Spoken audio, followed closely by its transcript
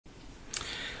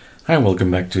Hi, welcome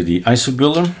back to the ISO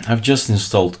Builder. I've just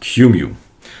installed qemu,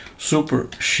 Super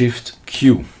Shift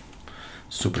Q,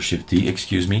 Super Shift D,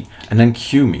 excuse me, and then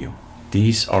qemu.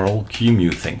 These are all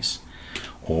qemu things,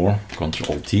 or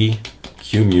Control T,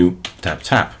 qemu, tap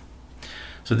tap.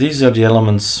 So these are the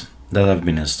elements that have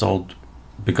been installed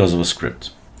because of a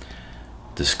script.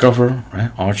 Discover,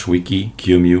 right? Arch Wiki,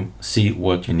 qemu, see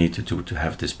what you need to do to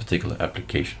have this particular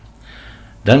application.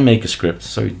 Then make a script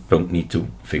so you don't need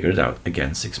to figure it out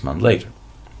again 6 months later.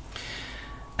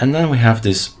 And then we have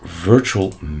this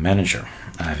virtual manager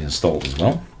I have installed as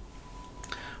well.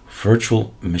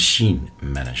 Virtual Machine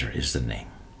Manager is the name.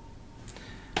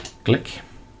 Click.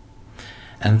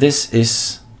 And this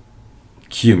is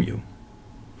qemu.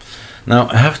 Now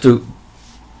I have to,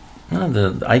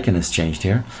 the icon has changed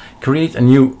here. Create a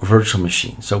new virtual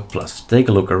machine. So plus, take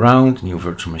a look around, new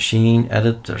virtual machine,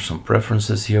 edit, there's some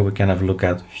preferences here we can have a look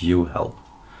at, view help.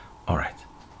 All right,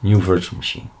 new virtual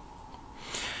machine.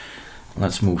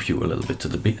 Let's move you a little bit to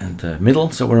the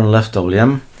middle. So we're on left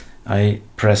WM. I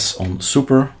press on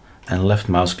super and left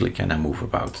mouse click and I move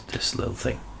about this little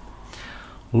thing.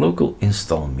 Local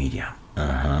install media.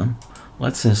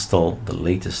 Let's install the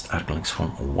latest ArcoLinux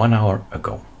Forum 1 hour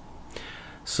ago.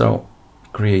 So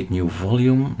create new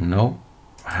volume. No,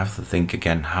 I have to think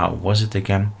again. How was it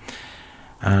again?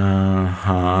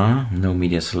 No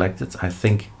media selected. I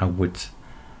think I would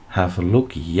have a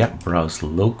look. Yeah, browse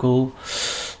local,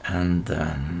 and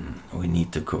then we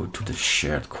need to go to the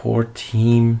shared core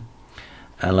team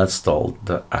and let's install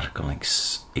the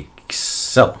ArcoLinux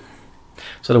Xfce.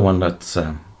 So the one that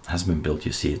has been built,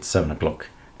 you see it's 7 o'clock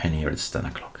and here it's 10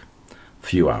 o'clock, a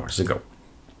few hours ago.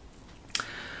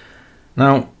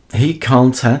 Now he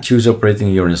can't choose operating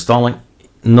you're installing,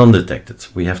 non-detected.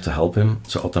 We have to help him,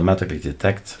 so automatically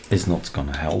detect is not going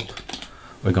to help.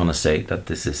 We're going to say that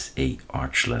this is a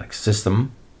ArcoLinux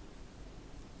system.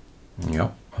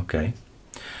 Yeah, okay.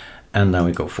 And then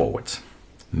we go forward.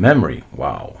 Memory,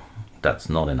 wow, that's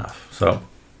not enough. So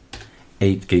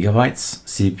 8 gigabytes.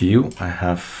 CPU, I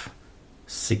have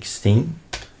 16,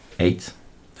 8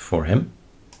 for him.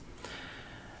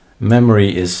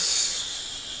 Memory is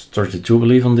 32, I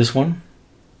believe, on this one.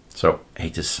 So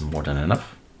 8 is more than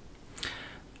enough.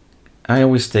 I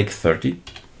always take 30,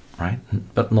 right?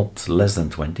 But not less than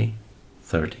 20,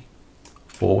 30.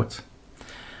 Forward.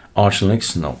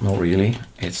 ArcoLinux, no, not really.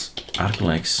 It's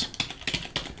ArcoLinux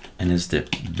and it's the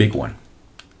big one,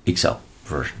 XL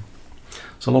version.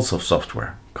 So lots of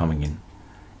software coming in.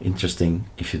 Interesting.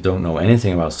 If you don't know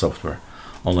anything about software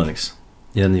on Linux,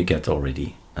 then you get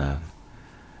already a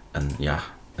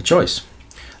choice.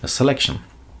 A selection.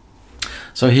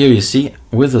 So here you see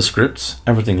with the scripts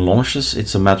everything launches.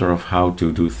 It's a matter of how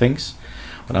to do things.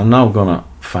 What I'm now gonna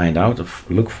find out,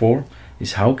 look for,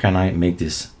 is how can I make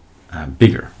this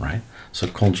bigger, right? So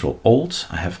Control Alt,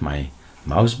 I have my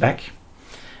mouse back,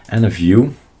 and a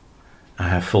view. I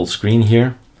have full screen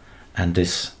here, and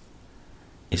this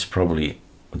is probably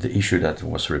the issue that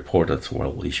was reported.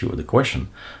 Well, issue of the question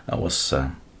that was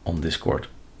on Discord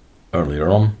earlier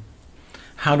on.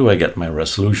 How do I get my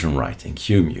resolution right in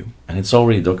qemu? And it's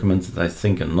already documented, I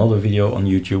think, another video on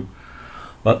YouTube,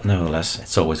 but nevertheless,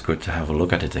 it's always good to have a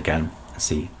look at it again and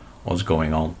see what's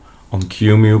going on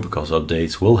qemu, because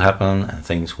updates will happen and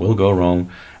things will go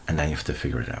wrong, and then you have to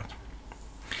figure it out.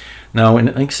 Now in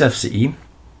Xfce,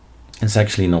 it's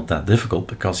actually not that difficult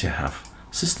because you have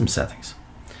system settings.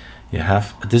 You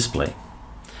have a display,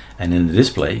 and in the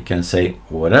display you can say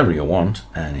whatever you want,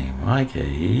 and in my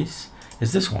case,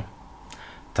 it's this one.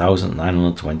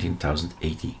 1920,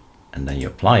 1080, and then you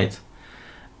apply it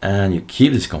and you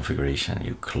keep this configuration,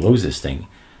 you close this thing,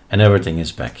 and everything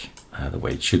is back the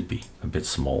way it should be, a bit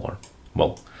smaller,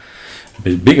 well, a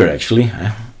bit bigger actually.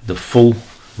 The full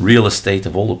real estate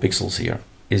of all the pixels here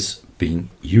is being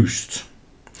used,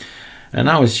 and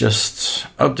now it's just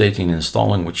updating and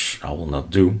installing, which I will not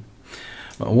do.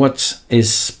 But what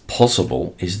is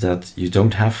possible is that you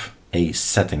don't have a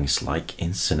settings like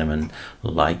in Cinnamon,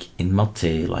 like in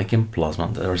Mate, like in Plasma.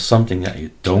 There is something that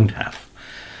you don't have.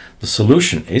 The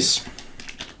solution is,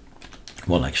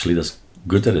 well, actually that's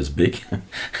good that it's big.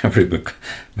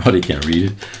 Everybody can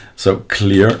read it. So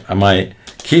clear. My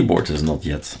keyboard is not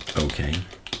yet okay.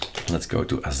 Let's go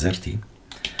to Azerty.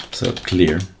 So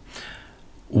clear.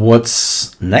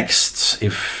 What's next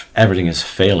if everything is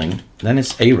failing? Then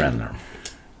it's arandr.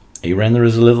 Arandr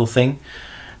is a little thing.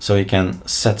 So you can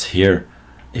set here,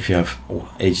 if you have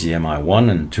HDMI 1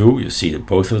 and 2, you see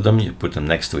both of them, you put them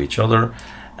next to each other,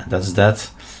 and that's that.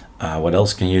 What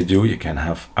else can you do? You can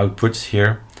have outputs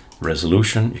here,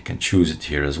 resolution, you can choose it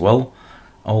here as well.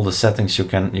 All the settings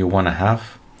you want to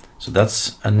have. So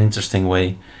that's an interesting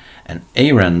way. And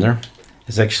arandr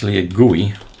is actually a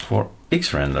GUI for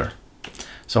xrandr.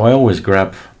 So I always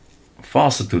grab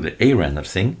faster to the arandr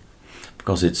thing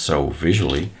because it's so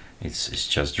visually, it's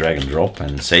just drag and drop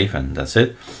and save, and that's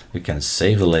it. You can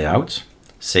save the layout,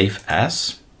 save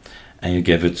as, and you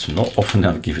give it, not often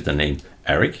I'll give it the name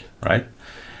Eric, right?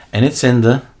 And it's in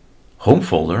the home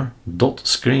folder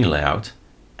 .screen layout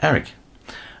Eric.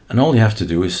 And all you have to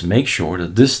do is make sure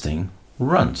that this thing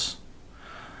runs.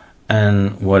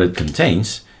 And what it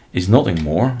contains is nothing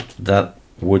more that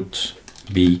would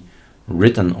be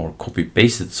written or copy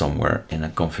pasted somewhere in a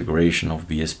configuration of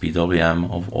BSPWM,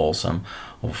 of Awesome,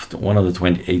 of one of the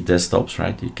 28 desktops,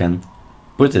 right? You can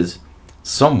put it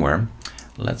somewhere.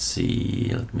 Let's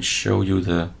see, let me show you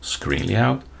the screen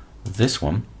layout. This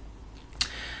one,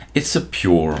 it's a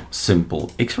pure,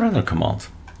 simple xrandr command.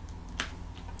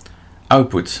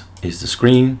 Output is the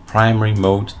screen, primary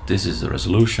mode, this is the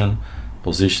resolution,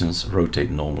 positions,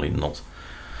 rotate normally, not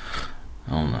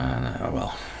on,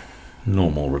 well,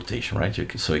 normal rotation, right?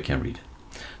 So you can read it.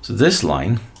 So this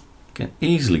line can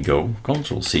easily go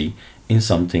Ctrl-C in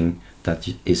something that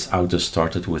is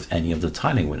auto-started with any of the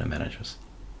tiling window managers.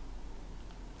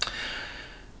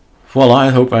 Well, I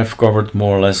hope I've covered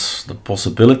more or less the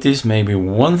possibilities. Maybe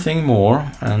one thing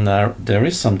more, and there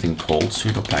is something called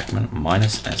sudo pacman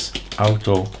 -s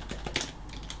auto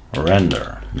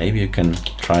render. Maybe you can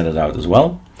try that out as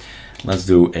well. Let's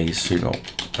do a sudo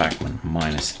pacman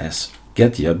 -s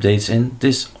get the updates in.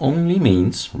 This only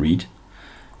means read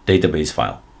database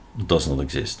file. Does not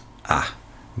exist.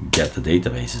 Get the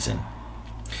databases in.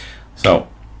 So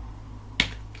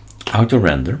auto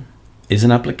render is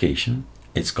an application.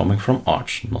 It's coming from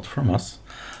Arch, not from us.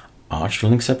 Arch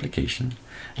Linux application.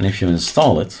 And if you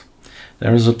install it,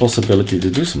 there is a possibility to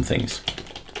do some things.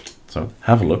 So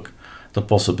have a look at the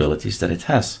possibilities that it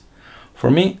has.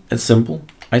 For me, it's simple.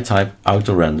 I type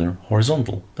auto render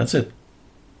horizontal. That's it.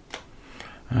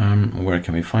 Where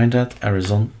can we find that?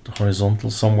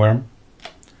 Horizontal somewhere.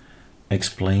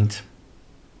 Explained.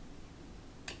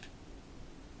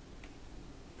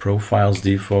 Profiles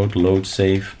default, load,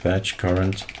 save, batch,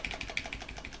 current.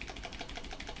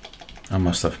 I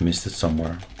must have missed it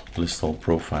somewhere. List all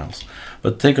profiles.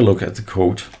 But take a look at the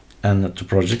code and at the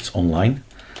projects online.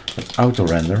 But auto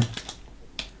render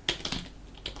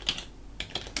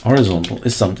horizontal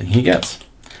is something he gets.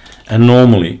 And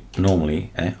normally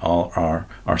all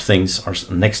our things are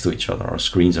next to each other. Our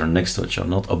screens are next to each other,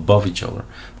 not above each other,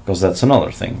 because that's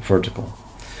another thing, vertical.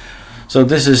 So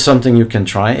this is something you can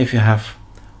try if you have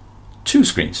 2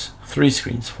 screens, 3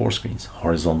 screens, 4 screens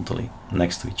horizontally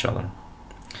next to each other.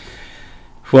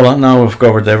 Well, now we've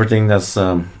covered everything that's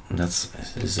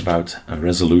about a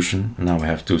resolution. Now we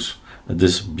have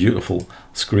this beautiful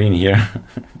screen here,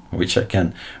 which I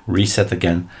can reset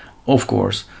again, of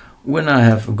course, when I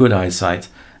have good eyesight,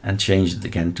 and change it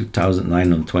again to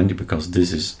 1920, because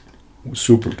this is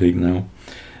super big now,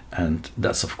 and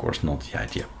that's of course not the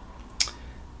idea.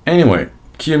 Anyway,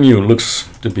 qemu looks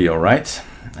to be all right.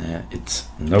 It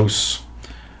knows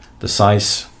the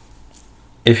size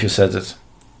if you set it.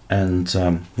 And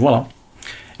voila,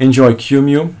 enjoy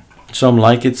qemu. Some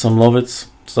like it, some love it,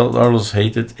 some others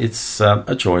hate it. It's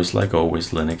a choice, like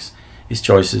always. Linux is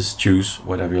choices, choose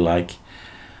whatever you like,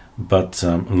 but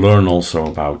learn also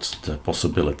about the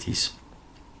possibilities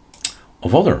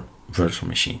of other virtual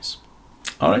machines.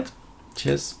 All right,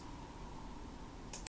 cheers.